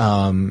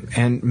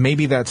 And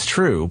maybe that's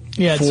true.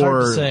 Yeah, it's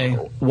hard to say.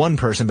 One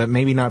person, but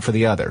maybe not for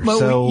the other. But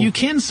so you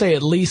can say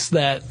at least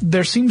that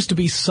there seems to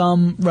be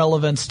some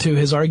relevance to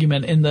his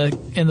argument in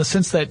the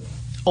sense that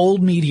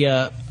old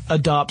media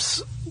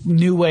adopts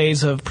new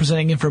ways of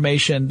presenting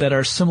information that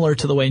are similar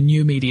to the way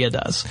new media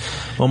does.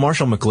 Well,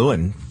 Marshall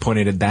McLuhan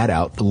pointed that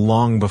out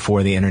long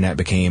before the internet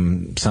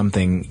became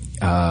something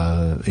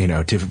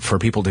for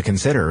people to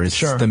consider.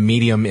 Sure. The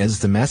medium is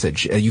the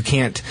message. You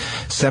can't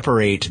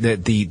separate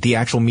that the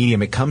actual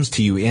medium it comes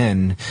to you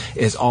in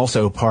is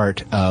also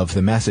part of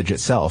the message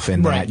itself,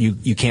 and right. that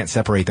you can't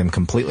separate them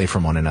completely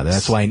from one another.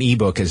 That's why an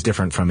ebook is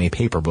different from a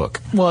paper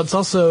book. Well, it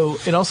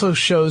also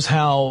shows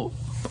how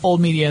old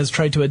media has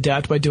tried to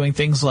adapt by doing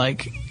things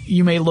like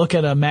you may look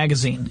at a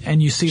magazine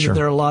and you see Sure. that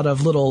there are a lot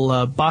of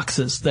little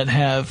boxes that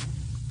have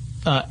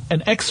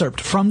an excerpt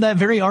from that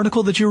very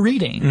article that you're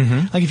reading.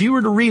 Mm-hmm. Like if you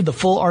were to read the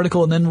full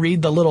article and then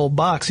read the little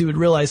box, you would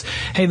realize,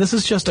 hey, this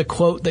is just a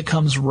quote that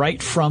comes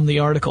right from the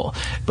article.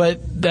 But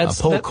that's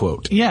a pull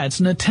quote. Yeah,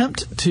 it's an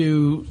attempt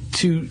to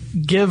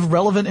give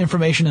relevant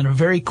information in a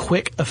very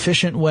quick,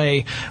 efficient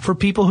way for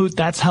people who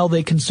that's how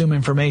they consume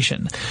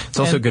information. It's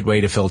also a good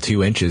way to fill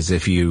 2 inches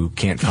if you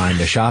can't find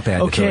a shop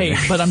ad. Okay,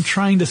 but I'm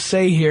trying to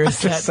say here is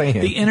that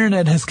the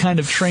internet has kind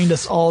of trained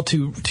us all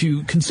to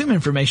consume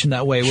information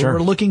that way, where Sure.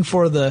 we're looking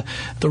for the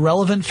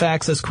relevant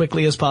facts as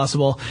quickly as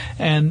possible,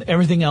 and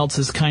everything else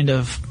is kind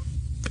of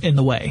in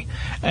the way.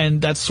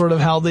 And that's sort of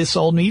how this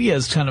old media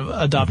is kind of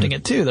adopting Mm-hmm.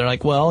 it too. They're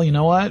like, well, you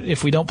know what?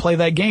 If we don't play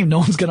that game, no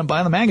one's going to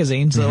buy the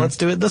magazine, so let's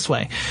do it this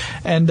way.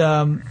 And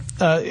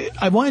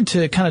I wanted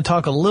to kind of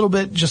talk a little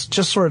bit, just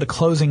sort of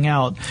closing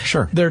out.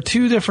 Sure. There are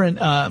two different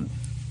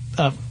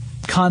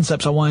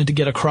concepts I wanted to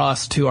get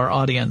across to our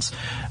audience.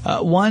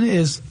 One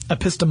is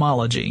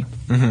epistemology.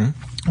 Mm-hmm.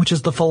 Which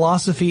is the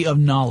philosophy of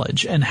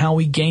knowledge and how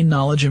we gain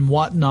knowledge and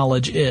what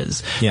knowledge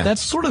is. Yeah.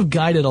 That's sort of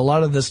guided a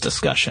lot of this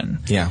discussion.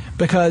 Yeah.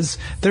 Because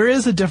there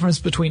is a difference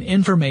between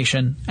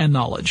information and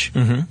knowledge.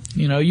 Mm-hmm.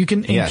 You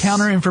can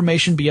encounter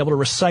information, be able to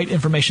recite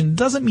information. It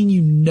doesn't mean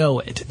you know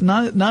it.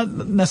 Not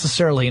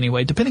necessarily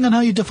anyway, depending on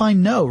how you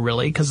define know,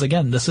 really, because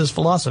again, this is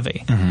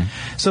philosophy. Mm-hmm.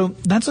 So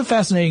that's a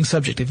fascinating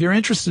subject. If you're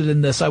interested in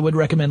this, I would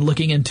recommend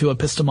looking into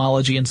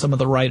epistemology and some of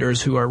the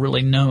writers who are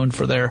really known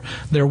for their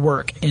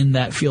work in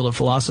that field of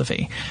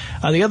philosophy.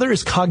 The other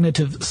is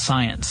cognitive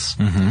science,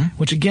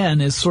 which again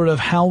is sort of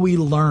how we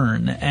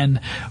learn and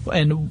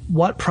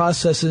what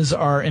processes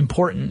are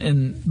important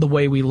in the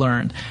way we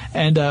learn.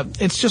 And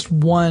it's just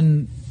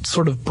one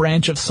sort of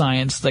branch of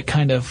science that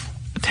kind of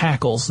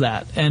tackles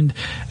that. And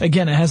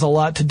again, it has a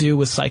lot to do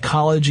with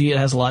psychology. It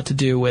has a lot to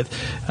do with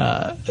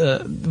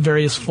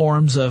various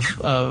forms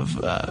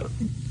of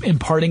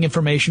imparting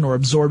information or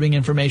absorbing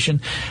information.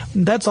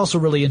 That's also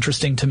really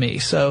interesting to me.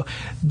 So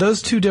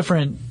those two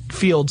different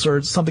fields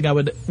are something I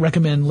would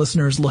recommend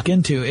listeners look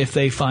into if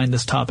they find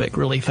this topic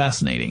really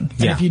fascinating.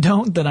 And if you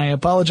don't, then I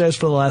apologize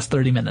for the last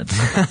 30 minutes.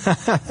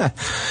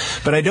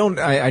 But I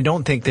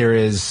don't think there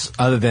is,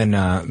 other than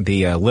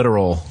the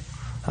literal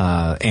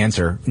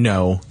answer,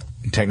 no,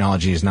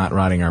 technology is not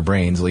rotting our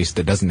brains. At least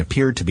it doesn't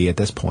appear to be at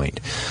this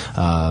point.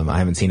 I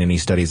haven't seen any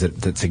studies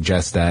that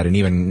suggest that. And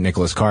even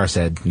Nicholas Carr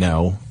said,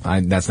 no,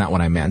 that's not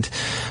what I meant.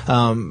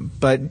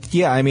 But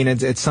yeah, I mean,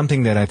 it's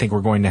something that I think we're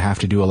going to have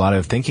to do a lot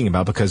of thinking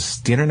about because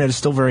the internet is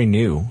still very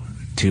new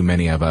to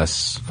many of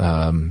us.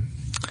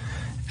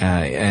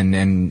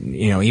 And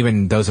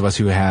even those of us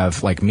who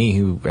have, like me,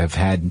 who have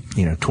had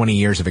 20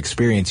 years of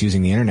experience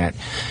using the internet,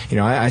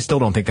 I still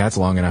don't think that's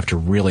long enough to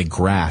really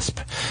grasp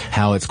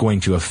how it's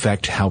going to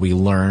affect how we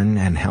learn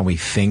and how we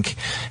think,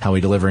 how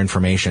we deliver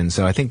information.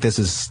 So I think this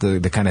is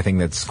the kind of thing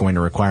that's going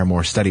to require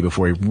more study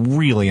before we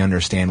really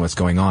understand what's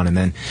going on, and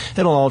then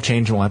it'll all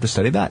change and we'll have to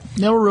study that.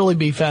 That would really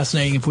be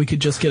fascinating if we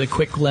could just get a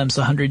quick glimpse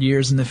 100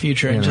 years in the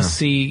future and just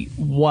see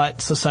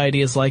what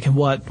society is like and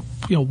what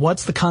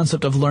what's the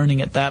concept of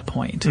learning at that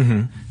point?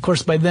 Of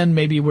course, by then,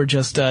 maybe we're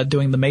just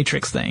doing the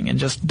Matrix thing and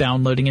just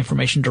downloading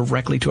information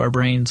directly to our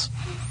brains.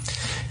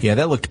 Yeah,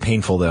 that looked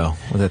painful, though,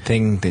 with that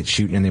thing that's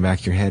shooting in the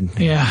back of your head.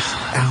 Yeah.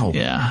 Ow.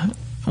 Yeah.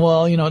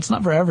 Well, it's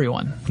not for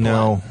everyone.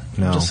 No.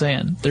 I'm just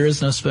saying, there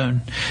is no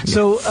spoon.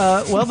 So,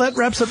 that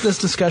wraps up this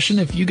discussion.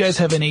 If you guys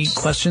have any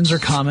questions or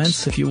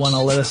comments, if you want to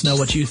let us know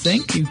what you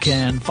think, you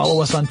can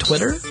follow us on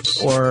Twitter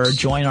or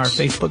join our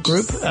Facebook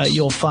group.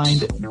 You'll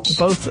find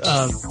both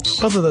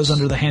of those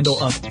under the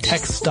handle of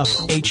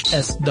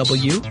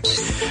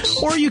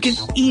TechStuffHSW. Or you can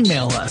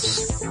email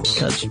us,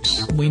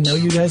 because we know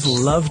you guys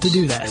love to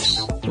do that.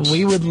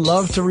 We would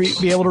love to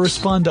be able to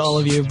respond to all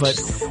of you, but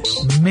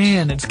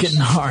man, it's getting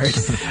hard.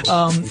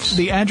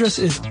 The address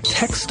is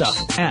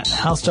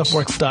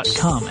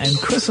techstuff@howstuffworks.com, and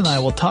Chris and I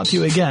will talk to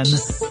you again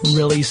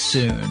really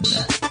soon.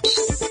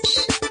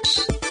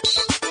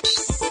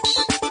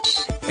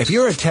 If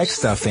you're a Tech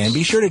Stuff fan,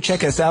 be sure to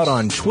check us out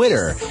on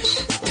Twitter.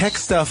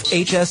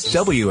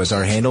 TechStuffHSW is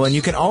our handle, and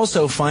you can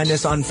also find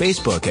us on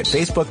Facebook at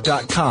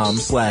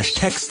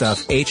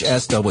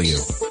facebook.com/TechStuffHSW.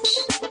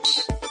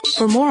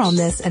 For more on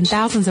this and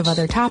thousands of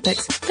other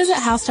topics, visit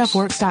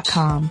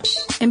HowStuffWorks.com.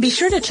 And be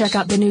sure to check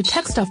out the new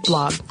Tech Stuff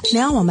blog,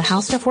 now on the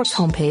How Stuff Works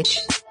homepage.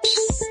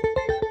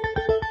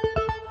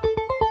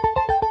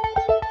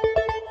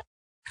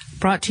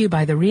 Brought to you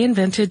by the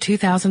reinvented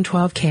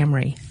 2012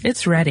 Camry.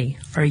 It's ready.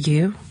 Are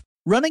you?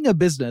 Running a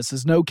business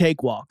is no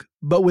cakewalk,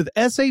 but with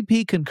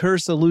SAP Concur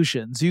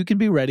Solutions, you can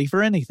be ready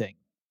for anything.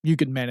 You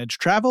can manage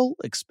travel,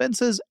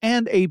 expenses,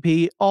 and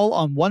AP all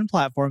on one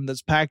platform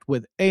that's packed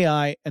with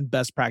AI and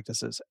best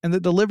practices, and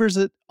that delivers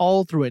it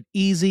all through an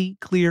easy,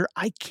 clear,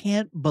 I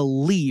can't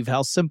believe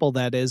how simple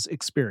that is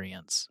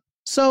experience.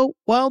 So,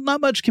 while not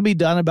much can be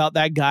done about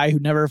that guy who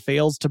never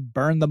fails to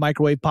burn the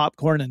microwave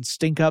popcorn and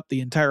stink up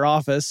the entire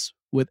office,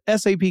 with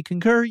SAP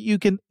Concur, you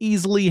can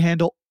easily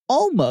handle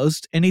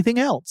almost anything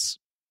else.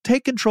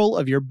 Take control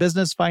of your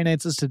business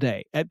finances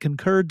today at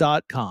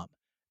Concur.com.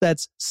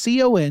 That's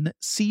CONCUR.com.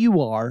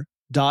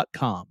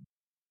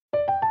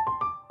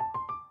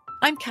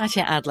 I'm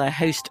Katya Adler,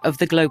 host of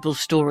The Global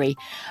Story.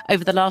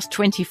 Over the last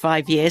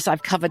 25 years,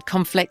 I've covered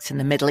conflicts in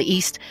the Middle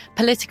East,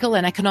 political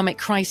and economic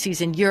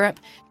crises in Europe,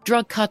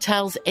 drug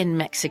cartels in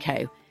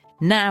Mexico.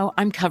 Now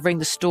I'm covering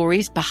the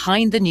stories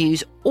behind the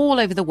news all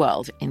over the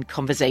world in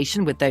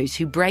conversation with those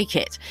who break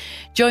it.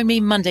 Join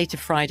me Monday to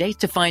Friday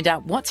to find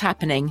out what's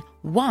happening,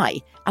 why,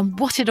 and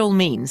what it all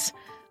means.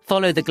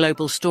 Follow The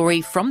Global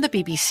Story from the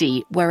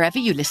BBC wherever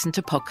you listen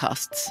to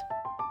podcasts.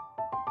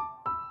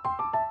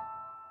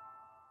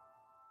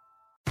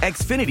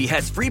 Xfinity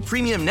has free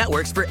premium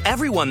networks for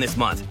everyone this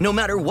month, no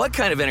matter what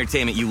kind of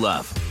entertainment you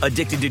love.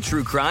 Addicted to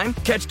true crime?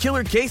 Catch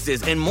killer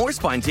cases and more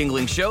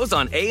spine-tingling shows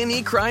on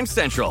A&E Crime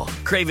Central.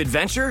 Crave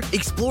adventure?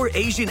 Explore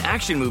Asian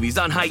action movies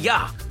on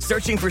Hi-YAH.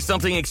 Searching for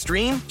something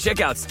extreme?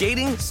 Check out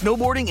skating,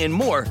 snowboarding, and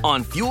more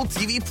on Fuel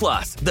TV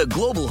Plus, the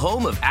global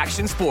home of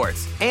action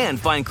sports. And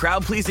find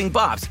crowd-pleasing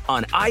bops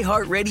on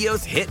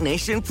iHeartRadio's Hit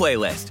Nation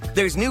playlist.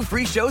 There's new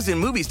free shows and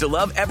movies to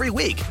love every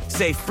week.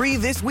 Say free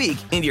this week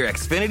in your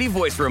Xfinity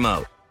voice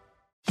remote.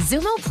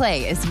 Xumo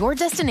Play is your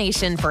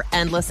destination for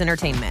endless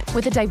entertainment.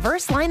 With a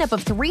diverse lineup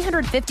of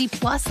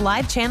 350-plus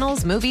live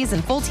channels, movies,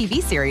 and full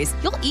TV series,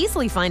 you'll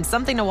easily find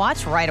something to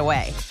watch right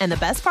away. And the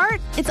best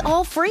part? It's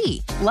all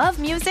free. Love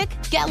music?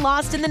 Get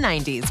lost in the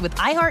 90s with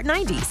iHeart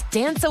 90s,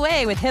 dance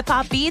away with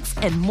hip-hop beats,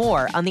 and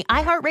more on the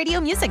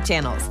iHeartRadio music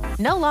channels.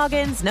 No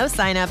logins, no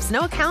signups,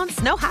 no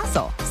accounts, no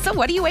hassle. So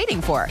what are you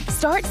waiting for?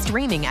 Start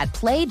streaming at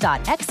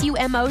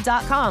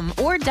play.xumo.com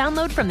or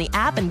download from the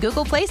app and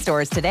Google Play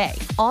stores today.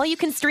 All you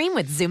can stream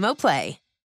with Xumo Play.